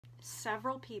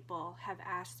Several people have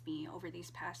asked me over these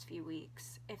past few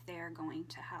weeks if they are going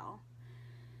to hell.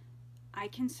 I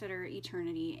consider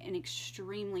eternity an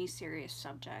extremely serious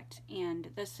subject, and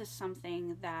this is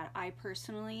something that I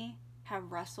personally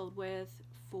have wrestled with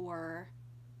for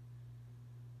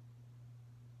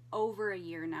over a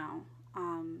year now.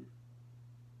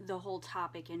 The whole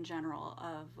topic in general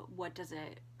of what does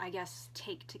it, I guess,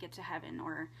 take to get to heaven,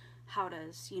 or how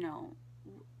does,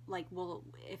 like, well,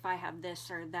 if I have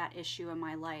this or that issue in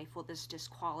my life, will this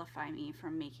disqualify me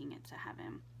from making it to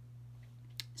heaven?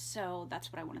 So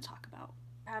that's what I want to talk about.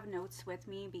 I have notes with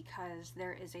me because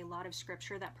there is a lot of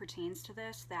scripture that pertains to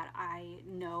this that I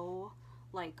know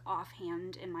like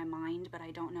offhand in my mind, but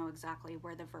I don't know exactly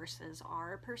where the verses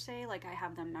are per se. Like, I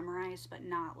have them memorized, but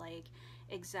not like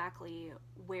exactly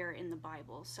where in the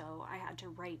Bible. So I had to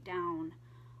write down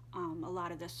a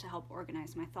lot of this to help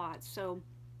organize my thoughts. So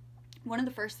one of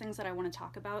the first things that I want to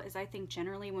talk about is, I think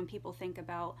generally when people think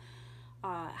about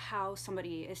how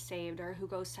somebody is saved or who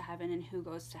goes to heaven and who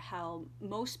goes to hell,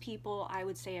 most people, I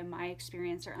would say in my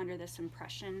experience, are under this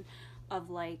impression of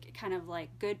like, kind of like,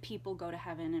 good people go to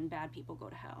heaven and bad people go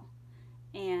to hell.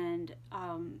 And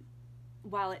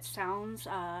while it sounds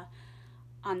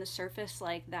on the surface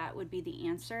like that would be the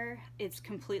answer, it's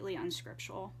completely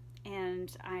unscriptural,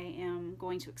 and I am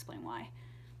going to explain why.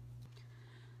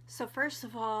 So first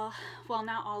of all, while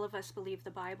not all of us believe the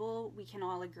Bible, we can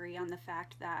all agree on the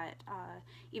fact that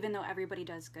even though everybody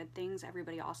does good things,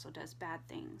 everybody also does bad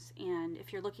things. And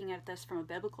if you're looking at this from a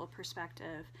biblical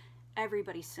perspective,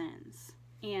 everybody sins.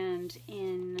 And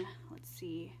in, let's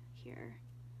see here,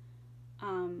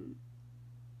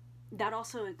 that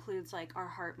also includes like our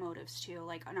heart motives too,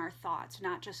 like on our thoughts,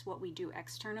 not just what we do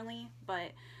externally,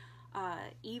 but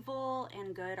evil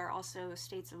and good are also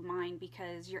states of mind,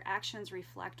 because your actions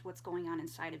reflect what's going on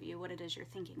inside of you, what it is you're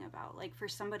thinking about. Like, for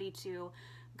somebody to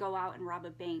go out and rob a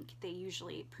bank, they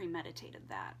usually premeditated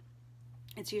that.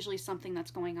 It's usually something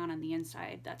that's going on the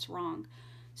inside that's wrong.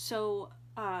 So,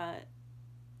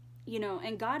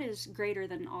 and God is greater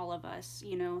than all of us,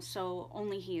 so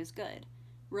only He is good,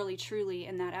 really truly,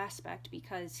 in that aspect,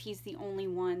 because He's the only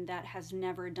one that has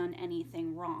never done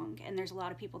anything wrong. And there's a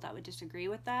lot of people that would disagree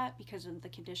with that because of the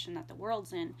condition that the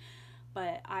world's in,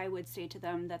 but I would say to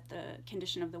them that the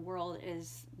condition of the world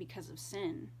is because of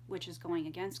sin, which is going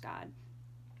against God.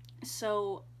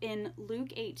 So in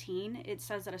Luke 18, it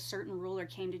says that a certain ruler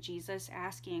came to Jesus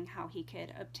asking how he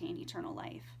could obtain eternal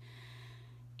life.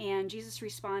 And Jesus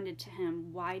responded to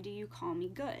him, "Why do you call me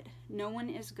good? No one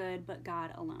is good but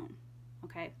God alone."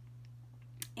 Okay?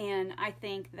 And I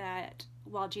think that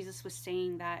while Jesus was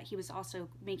saying that, He was also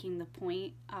making the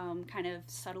point, kind of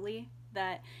subtly,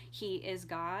 that He is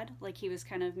God. Like, He was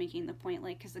kind of making the point,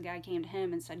 like, because the guy came to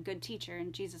Him and said, "Good teacher,"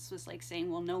 and Jesus was like saying,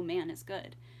 well, no man is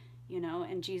good,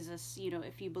 and Jesus,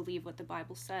 if you believe what the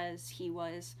Bible says, He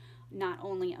was not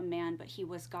only a man, but He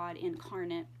was God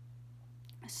incarnate.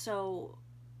 So,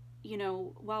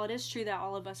 while it is true that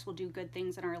all of us will do good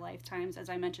things in our lifetimes, as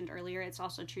I mentioned earlier, it's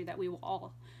also true that we will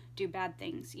all do bad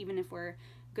things, even if we're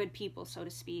good people, so to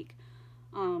speak.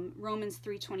 Romans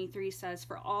 3:23 says,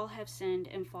 "For all have sinned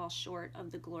and fall short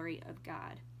of the glory of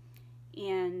God."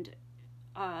 And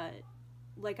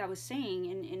like I was saying,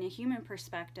 in a human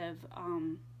perspective,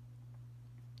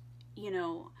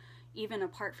 even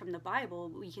apart from the Bible,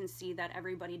 we can see that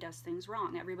everybody does things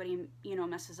wrong. Everybody,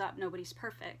 messes up. Nobody's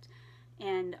perfect.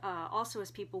 And also,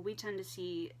 as people, we tend to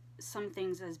see some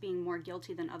things as being more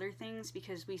guilty than other things,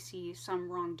 because we see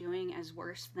some wrongdoing as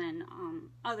worse than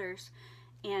others.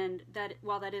 And that,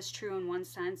 while that is true in one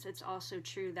sense, it's also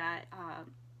true that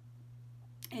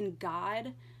in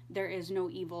God, there is no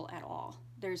evil at all.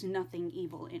 There's nothing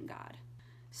evil in God.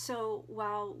 So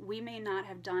while we may not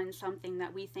have done something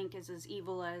that we think is as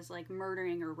evil as like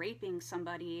murdering or raping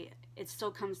somebody, it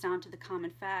still comes down to the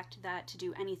common fact that to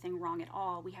do anything wrong at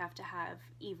all, we have to have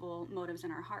evil motives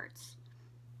in our hearts.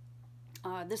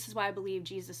 This is why I believe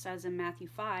Jesus says in Matthew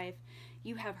 5,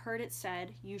 "You have heard it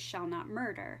said, 'You shall not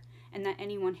murder,' and that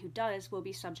anyone who does will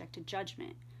be subject to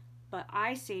judgment. But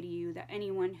I say to you that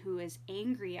anyone who is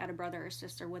angry at a brother or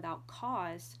sister without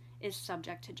cause is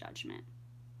subject to judgment."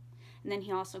 And then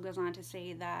He also goes on to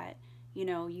say that,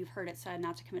 you've heard it said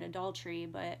not to commit adultery,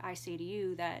 but I say to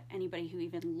you that anybody who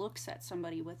even looks at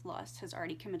somebody with lust has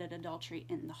already committed adultery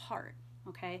in the heart.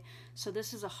 Okay? So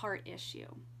this is a heart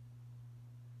issue.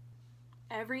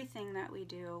 Everything that we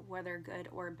do, whether good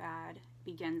or bad,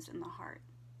 begins in the heart.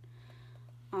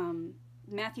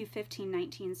 Matthew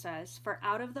 15:19 says, "For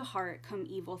out of the heart come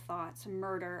evil thoughts,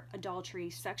 murder, adultery,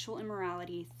 sexual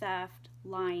immorality, theft,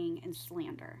 lying, and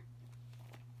slander."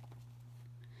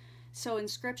 So in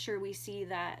scripture, we see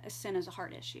that a sin is a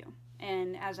heart issue.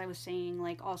 And as I was saying,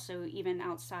 like also even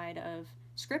outside of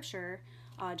scripture,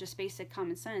 just basic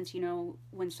common sense,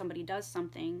 when somebody does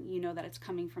something, you know that it's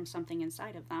coming from something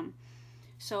inside of them.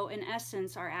 So in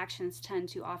essence, our actions tend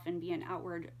to often be an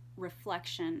outward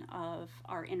reflection of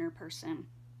our inner person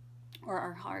or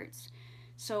our hearts.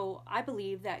 So I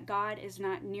believe that God is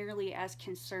not nearly as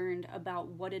concerned about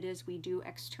what it is we do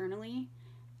externally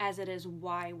as it is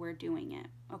why we're doing it,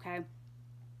 okay?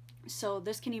 So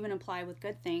this can even apply with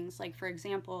good things. Like, for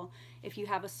example, if you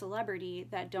have a celebrity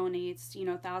that donates,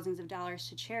 thousands of dollars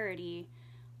to charity,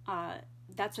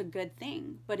 that's a good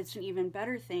thing. But it's an even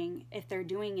better thing if they're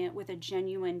doing it with a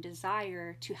genuine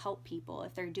desire to help people,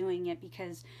 if they're doing it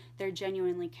because they're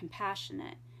genuinely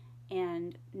compassionate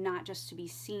and not just to be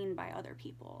seen by other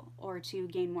people or to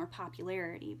gain more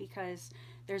popularity, because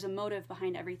there's a motive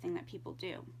behind everything that people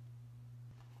do.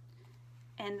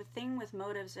 And the thing with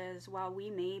motives is, while we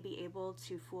may be able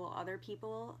to fool other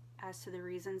people as to the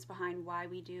reasons behind why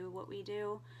we do what we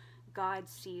do, God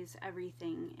sees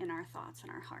everything in our thoughts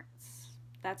and our hearts.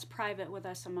 That's private with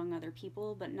us among other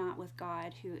people, but not with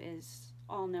God, who is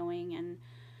all-knowing and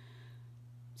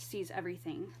sees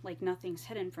everything, like nothing's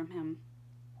hidden from him.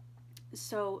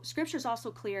 So scripture is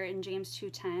also clear in James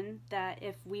 2:10 that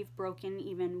if we've broken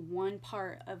even one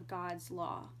part of God's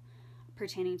law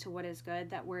pertaining to what is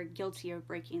good, that we're guilty of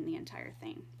breaking the entire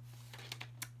thing.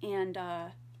 And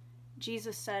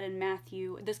Jesus said in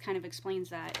Matthew, this kind of explains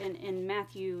that, in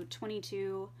Matthew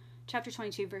 22, chapter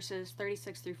 22, verses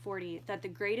 36 through 40, that the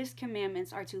greatest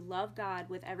commandments are to love God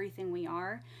with everything we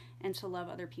are and to love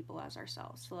other people as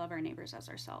ourselves, to love our neighbors as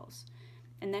ourselves.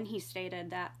 And then he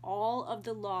stated that all of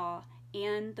the law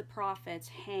and the prophets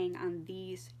hang on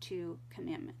these two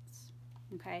commandments,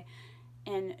 okay?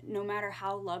 And no matter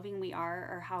how loving we are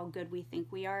or how good we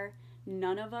think we are,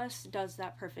 none of us does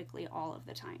that perfectly all of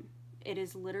the time. It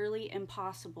is literally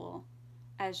impossible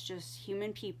as just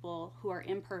human people who are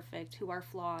imperfect, who are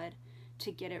flawed,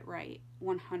 to get it right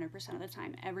 100% of the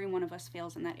time. Every one of us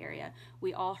fails in that area.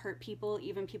 We all hurt people,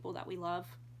 even people that we love.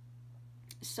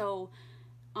 So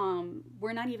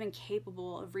we're not even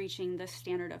capable of reaching this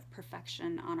standard of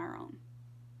perfection on our own.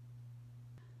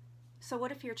 So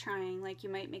what if you're trying, like you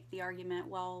might make the argument,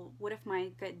 well, what if my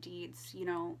good deeds,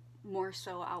 more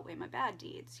so outweigh my bad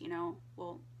deeds,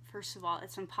 Well, first of all,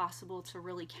 it's impossible to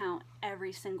really count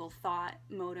every single thought,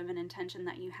 motive, and intention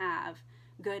that you have,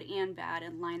 good and bad,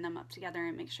 and line them up together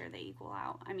and make sure they equal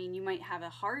out. I mean, you might have a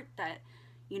heart that,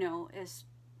 is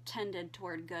tended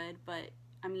toward good, but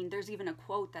there's even a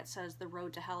quote that says the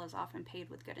road to hell is often paved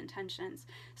with good intentions.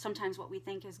 Sometimes what we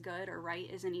think is good or right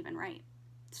isn't even right.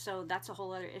 So that's a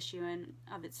whole other issue in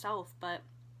of itself. But,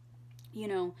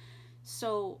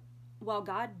 so while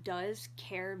God does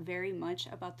care very much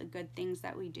about the good things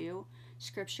that we do,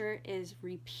 scripture is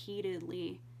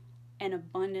repeatedly and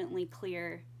abundantly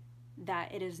clear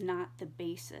that it is not the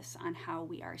basis on how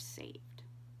we are saved.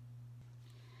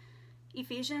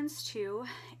 Ephesians 2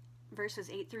 verses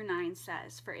 8 through 9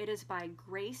 says, "For it is by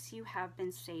grace you have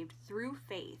been saved through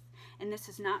faith, and this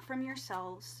is not from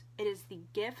yourselves, it is the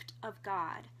gift of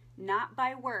God, not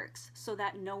by works, so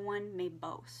that no one may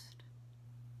boast."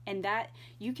 And that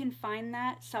you can find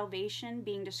that salvation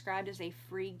being described as a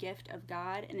free gift of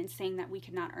God, and it's saying that we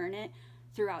cannot earn it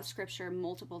throughout scripture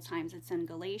multiple times. It's in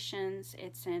Galatians,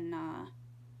 it's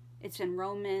in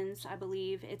Romans, I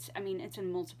believe. It's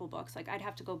in multiple books. Like, I'd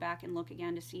have to go back and look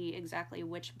again to see exactly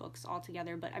which books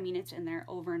altogether, but it's in there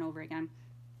over and over again.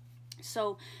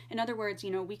 So, in other words,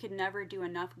 we could never do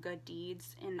enough good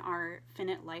deeds in our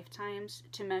finite lifetimes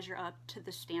to measure up to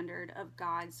the standard of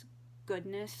God's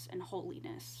goodness and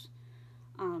holiness.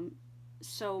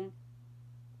 So,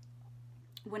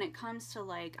 when it comes to,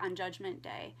 like, on Judgment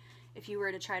Day, if you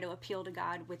were to try to appeal to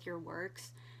God with your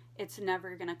works, it's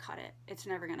never going to cut it. It's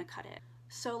never going to cut it.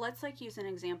 So let's use an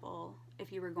example.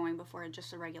 If you were going before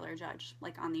just a regular judge,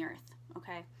 like on the earth,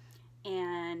 okay?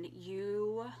 And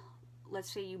let's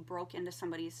say you broke into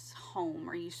somebody's home,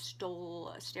 or you stole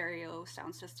a stereo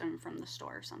sound system from the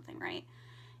store or something, right?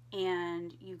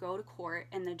 And you go to court,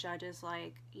 and the judge is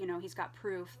like, he's got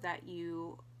proof that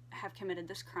you have committed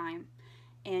this crime,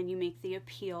 and you make the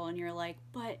appeal, and you're like,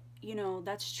 but,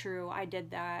 that's true, I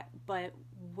did that, but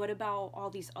what about all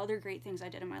these other great things I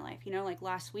did in my life? Like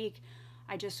last week,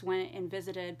 I just went and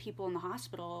visited people in the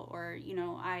hospital, or,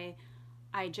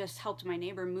 I just helped my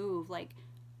neighbor move. Like,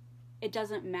 it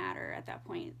doesn't matter at that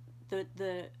point.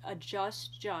 A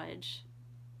just judge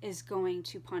is going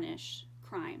to punish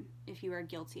crime if you are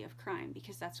guilty of crime,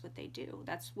 because that's what they do.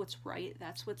 That's what's right.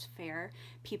 That's what's fair.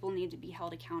 People need to be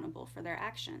held accountable for their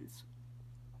actions.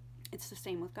 It's the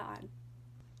same with God.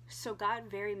 So God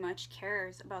very much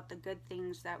cares about the good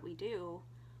things that we do,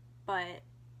 but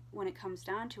when it comes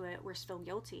down to it, we're still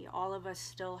guilty. All of us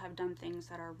still have done things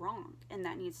that are wrong, and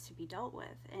that needs to be dealt with.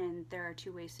 And there are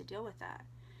two ways to deal with that.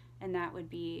 And that would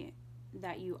be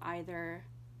that you either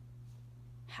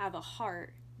have a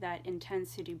heart that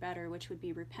intends to do better, which would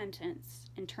be repentance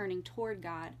and turning toward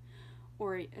God,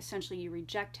 or essentially you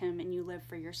reject him and you live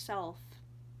for yourself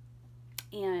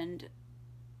and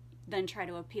then try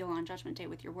to appeal on Judgment Day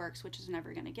with your works, which is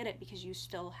never going to get it, because you're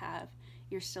still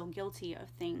guilty of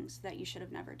things that you should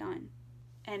have never done.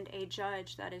 And a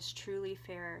judge that is truly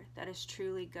fair, that is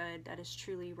truly good, that is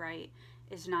truly right,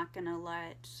 is not going to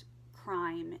let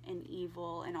crime and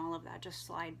evil and all of that just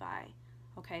slide by.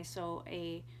 Okay, so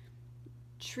a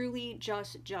truly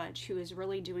just judge who is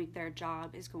really doing their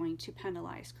job is going to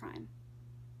penalize crime.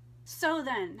 So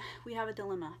then, we have a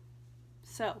dilemma.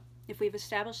 So, if we've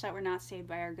established that we're not saved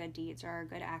by our good deeds or our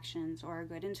good actions or our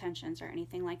good intentions or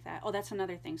anything like that. Oh, that's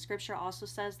another thing. Scripture also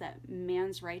says that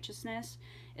man's righteousness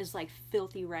is like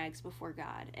filthy rags before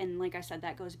God. And like I said,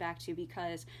 that goes back to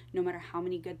because no matter how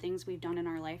many good things we've done in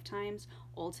our lifetimes,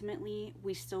 ultimately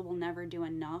we still will never do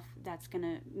enough that's going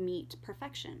to meet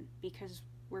perfection, because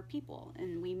we're people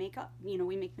and we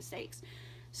make mistakes.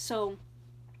 So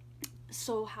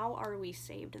how are we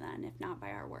saved then, if not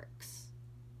by our works?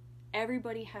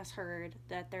 Everybody has heard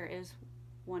that there is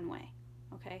one way,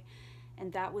 okay?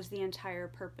 And that was the entire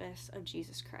purpose of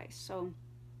Jesus Christ. So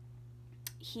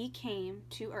he came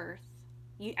to earth.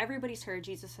 Everybody's heard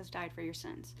Jesus has died for your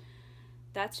sins.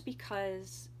 That's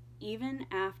because even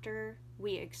after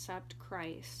we accept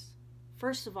Christ,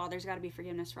 first of all, there's got to be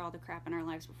forgiveness for all the crap in our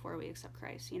lives before we accept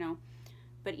Christ,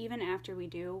 But even after we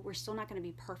do, we're still not going to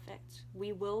be perfect.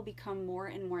 We will become more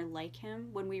and more like him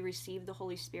when we receive the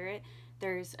Holy Spirit.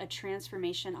 There's a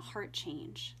transformation, a heart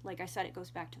change. Like I said, it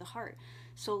goes back to the heart.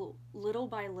 So little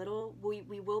by little, we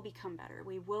will become better.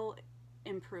 We will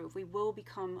improve. We will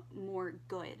become more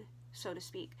good, so to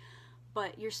speak.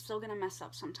 But you're still going to mess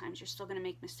up sometimes. You're still going to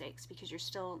make mistakes because you're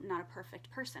still not a perfect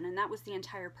person. And that was the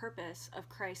entire purpose of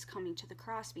Christ coming to the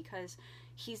cross, because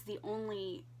he's the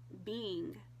only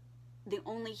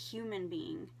human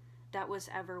being that was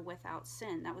ever without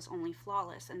sin, that was only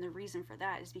flawless. And the reason for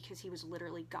that is because he was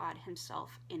literally God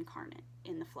himself incarnate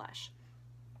in the flesh.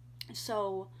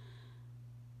 So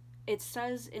it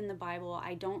says in the Bible,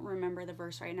 I don't remember the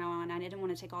verse right now, and I didn't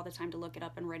want to take all the time to look it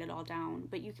up and write it all down,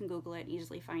 but you can Google it,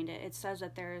 easily find it. It says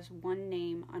that there is one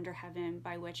name under heaven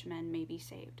by which men may be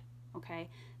saved. Okay?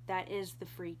 That is the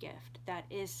free gift. That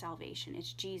is salvation.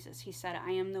 It's Jesus. He said,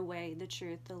 I am the way, the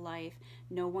truth, the life.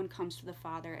 No one comes to the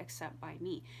Father except by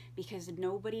me, because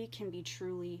nobody can be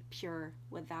truly pure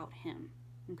without him.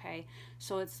 Okay?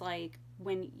 So it's like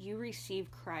when you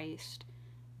receive Christ,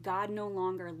 God no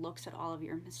longer looks at all of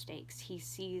your mistakes. He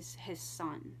sees his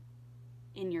son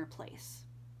in your place.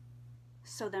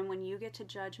 So then when you get to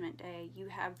Judgment Day, you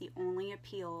have the only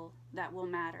appeal that will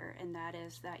matter, and that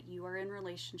is that you are in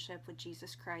relationship with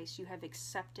Jesus Christ. You have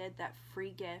accepted that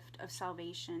free gift of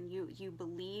salvation. You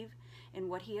believe in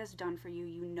what he has done for you.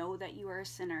 You know that you are a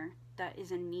sinner that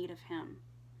is in need of him.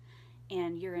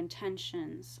 And your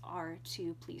intentions are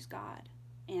to please God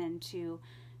and to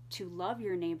love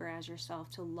your neighbor as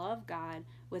yourself, to love God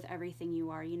with everything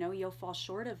you are. You'll fall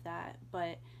short of that,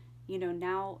 but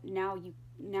now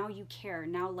you care.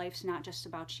 Now life's not just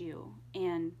about you.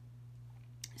 And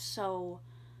so,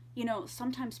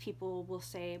 sometimes people will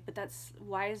say, but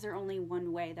why is there only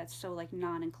one way? That's so like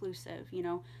non-inclusive,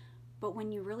 But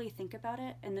when you really think about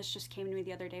it, and this just came to me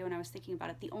the other day when I was thinking about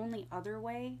it, the only other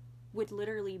way would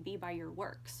literally be by your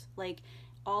works. Like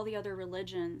all the other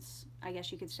religions, I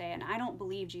guess you could say, and I don't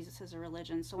believe Jesus is a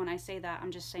religion. So when I say that,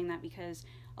 I'm just saying that because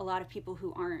a lot of people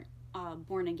who aren't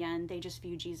born again, they just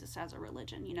view Jesus as a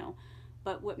religion,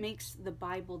 But what makes the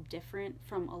Bible different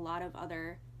from a lot of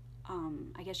other,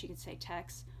 I guess you could say,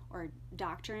 texts or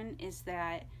doctrine is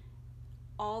that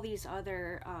all these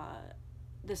other,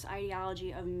 this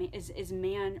ideology of is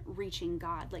man reaching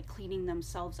God, like cleaning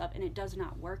themselves up, and it does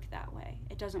not work that way.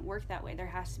 It doesn't work that way. There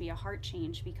has to be a heart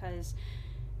change, because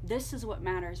this is what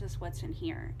matters, is what's in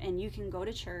here. And you can go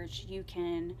to church, you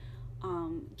can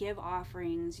give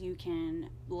offerings, you can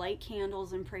light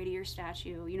candles and pray to your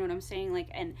statue, you know what I'm saying, like,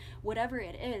 and whatever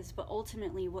it is, but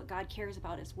ultimately what God cares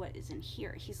about is what is in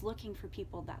here. He's looking for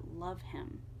people that love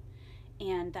him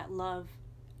and that love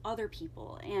other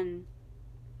people. And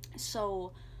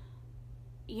so,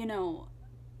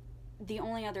 the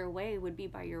only other way would be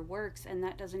by your works, and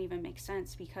that doesn't even make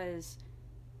sense, because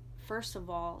first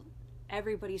of all,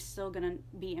 everybody's still gonna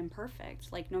be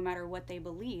imperfect. Like no matter what they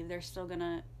believe, they're still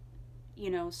gonna,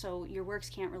 so your works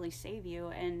can't really save you.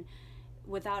 And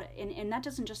without, and that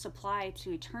doesn't just apply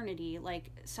to eternity.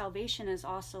 Like, salvation is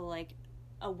also like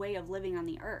a way of living on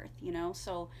the earth, you know?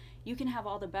 So you can have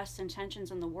all the best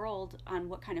intentions in the world on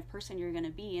what kind of person you're going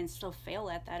to be and still fail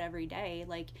at that every day.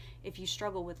 Like, if you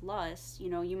struggle with lust, you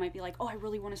know, you might be like, oh, I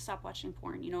really want to stop watching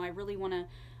porn. You know, I really want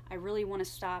to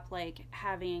stop, like,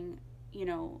 having, you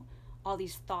know, all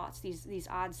these thoughts, these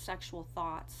odd sexual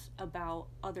thoughts about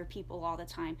other people all the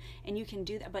time. And you can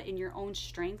do that, but in your own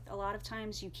strength, a lot of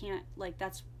times you can't. Like,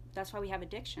 that's why we have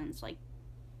addictions. Like,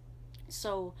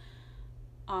 so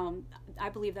I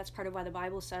believe that's part of why the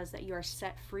Bible says that you are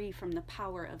set free from the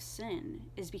power of sin,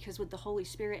 is because with the Holy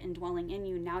Spirit indwelling in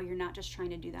you, now you're not just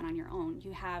trying to do that on your own.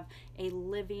 You have a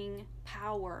living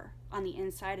power on the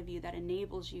inside of you that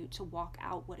enables you to walk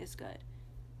out what is good.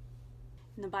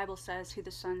 And the Bible says, who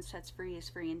the Son sets free is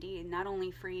free indeed. Not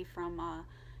only free from,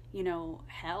 you know,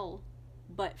 hell,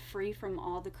 but free from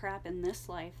all the crap in this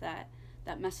life that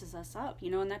messes us up,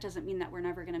 you know. And that doesn't mean that we're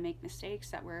never going to make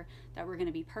mistakes, that we're going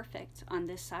to be perfect on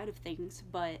this side of things,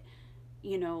 but,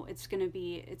 you know, it's going to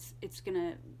be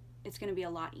a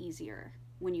lot easier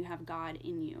when you have God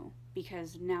in you,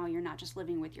 because now you're not just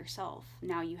living with yourself.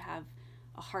 Now you have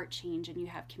a heart change and you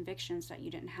have convictions that you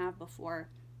didn't have before.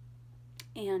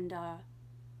 And I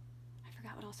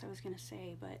forgot what else I was going to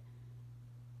say, but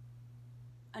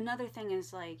another thing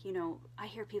is, like, you know, I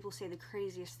hear people say the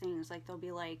craziest things. Like, they'll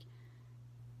be like,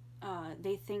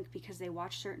 they think because they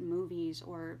watch certain movies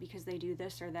or because they do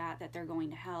this or that they're going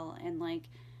to hell. And, like,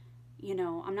 you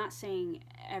know, I'm not saying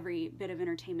every bit of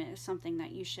entertainment is something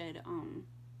that you should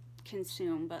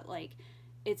consume, but, like,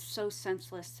 it's so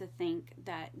senseless to think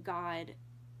that God,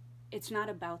 it's not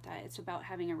about that. It's about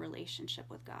having a relationship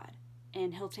with God,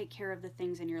 and he'll take care of the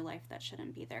things in your life that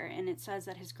shouldn't be there. And it says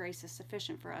that his grace is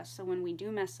sufficient for us. So when we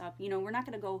do mess up, you know, we're not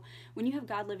going to go, when you have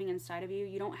God living inside of you,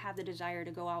 you don't have the desire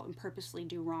to go out and purposely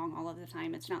do wrong all of the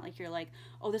time. It's not like you're like,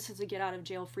 oh, this is a get out of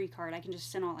jail free card, I can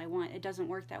just sin all I want. It doesn't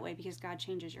work that way, because God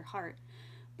changes your heart.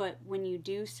 But when you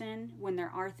do sin, when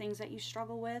there are things that you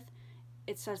struggle with,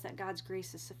 it says that God's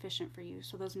grace is sufficient for you.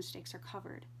 So those mistakes are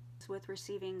covered. So with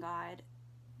receiving God,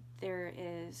 there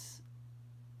is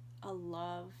a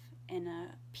love and a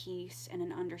peace and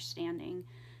an understanding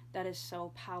that is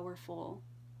so powerful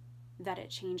that it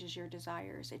changes your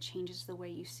desires. It changes the way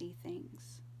you see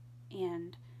things.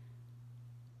 And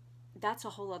that's a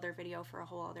whole other video for a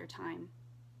whole other time.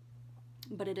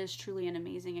 But it is truly an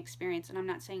amazing experience. And I'm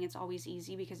not saying it's always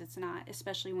easy, because it's not,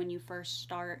 especially when you first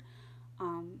start,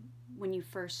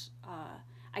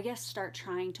 I guess, start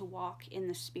trying to walk in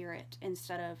the Spirit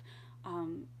instead of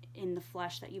in the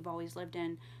flesh that you've always lived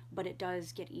in. But it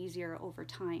does get easier over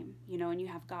time, you know, and you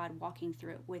have God walking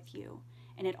through it with you.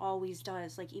 And it always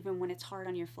does, like, even when it's hard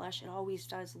on your flesh, it always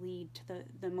does lead to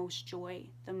the most joy,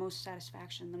 the most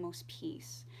satisfaction, the most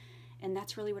peace. And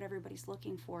that's really what everybody's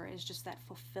looking for, is just that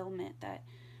fulfillment, that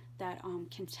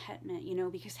contentment, you know,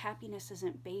 because happiness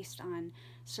isn't based on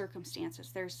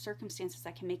circumstances. There's circumstances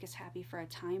that can make us happy for a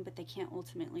time, but they can't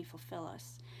ultimately fulfill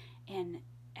us. And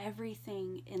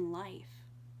everything in life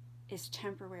is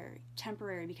temporary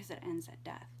because it ends at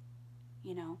death,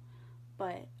 you know.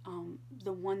 But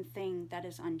the one thing that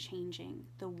is unchanging,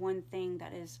 the one thing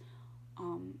that is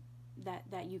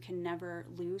that you can never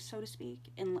lose, so to speak,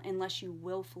 unless you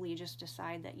willfully just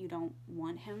decide that you don't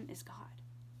want him, is God.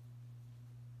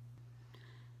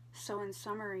 So in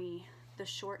summary, the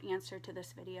short answer to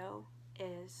this video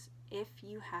is, if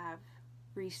you have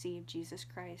received Jesus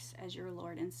Christ as your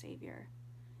Lord and Savior,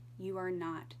 you are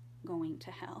not going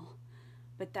to hell.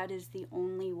 But that is the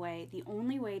only way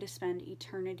to spend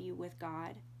eternity with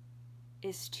God,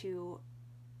 is to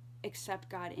accept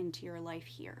God into your life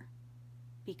here.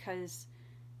 Because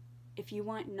if you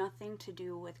want nothing to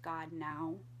do with God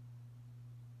now,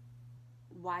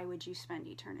 why would you spend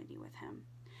eternity with him?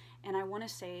 And I want to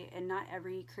say, and not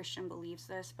every Christian believes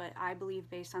this, but I believe,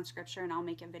 based on scripture, and I'll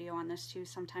make a video on this too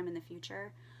sometime in the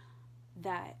future,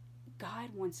 that God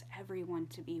wants everyone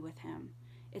to be with him.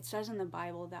 It says in the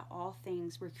Bible that all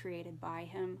things were created by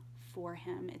him, for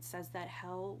him. It says that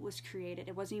hell was created.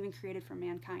 It wasn't even created for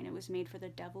mankind. It was made for the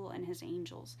devil and his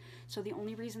angels. So the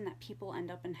only reason that people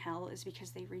end up in hell is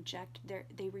because they reject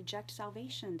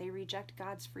salvation. They reject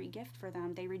God's free gift for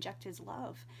them. They reject his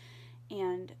love.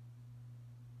 And,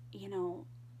 you know,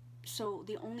 so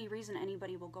the only reason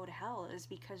anybody will go to hell is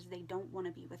because they don't want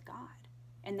to be with God.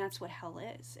 And that's what hell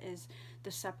is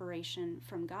the separation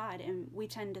from God. And we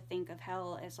tend to think of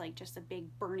hell as like just a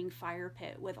big burning fire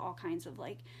pit with all kinds of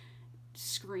like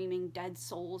screaming dead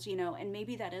souls, you know, and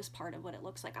maybe that is part of what it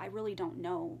looks like. I really don't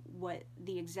know what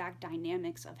the exact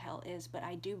dynamics of hell is, but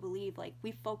I do believe, like,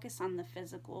 we focus on the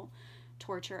physical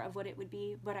torture of what it would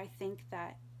be, but I think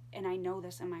that, and I know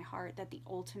this in my heart, that the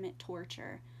ultimate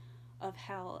torture of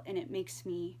hell, and it makes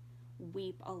me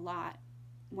weep a lot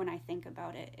when I think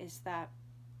about it, is that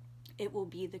it will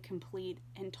be the complete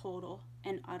and total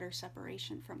and utter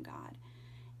separation from God.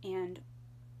 And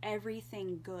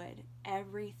everything good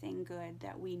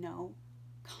that we know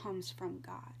comes from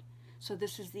God. So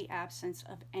this is the absence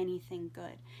of anything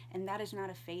good. And that is not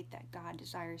a fate that God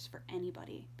desires for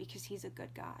anybody, because he's a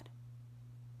good God.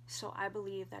 So I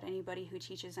believe that anybody who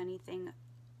teaches anything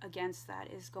against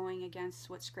that is going against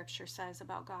what Scripture says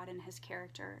about God and his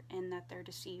character, and that they're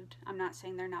deceived. I'm not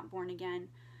saying they're not born again,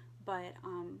 but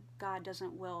God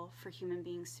doesn't will for human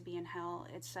beings to be in hell.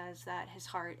 It says that his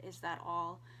heart is that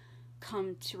all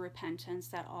come to repentance,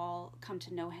 that all come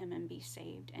to know him and be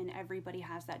saved. And everybody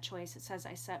has that choice. It says,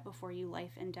 I set before you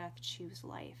life and death, choose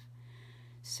life.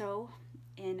 So,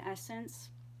 in essence,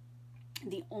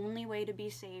 the only way to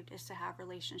be saved is to have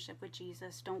relationship with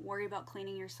Jesus. Don't worry about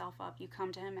cleaning yourself up. You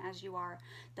come to him as you are,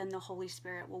 then the Holy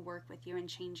Spirit will work with you and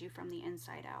change you from the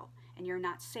inside out. And you're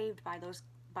not saved by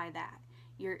that.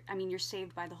 You're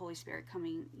saved by the Holy Spirit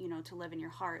coming, to live in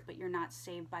your heart, but you're not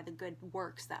saved by the good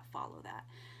works that follow that.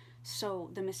 So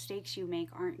the mistakes you make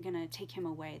aren't going to take him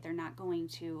away. They're not going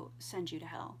to send you to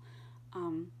hell.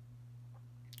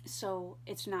 So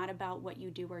it's not about what you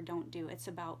do or don't do. It's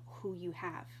about who you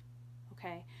have.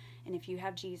 Okay? And if you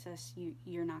have Jesus,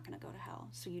 you're not going to go to hell.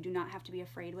 So you do not have to be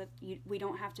afraid we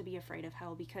don't have to be afraid of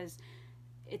hell, because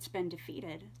it's been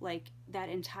defeated. Like, that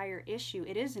entire issue,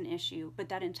 it is an issue, but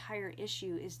that entire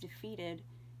issue is defeated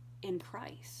in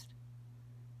Christ.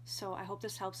 So I hope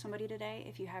this helps somebody today.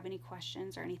 If you have any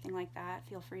questions or anything like that,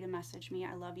 feel free to message me.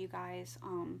 I love you guys.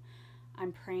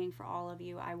 I'm praying for all of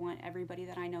you. I want everybody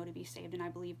that I know to be saved, and I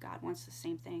believe God wants the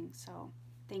same thing. So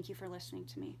thank you for listening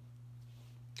to me.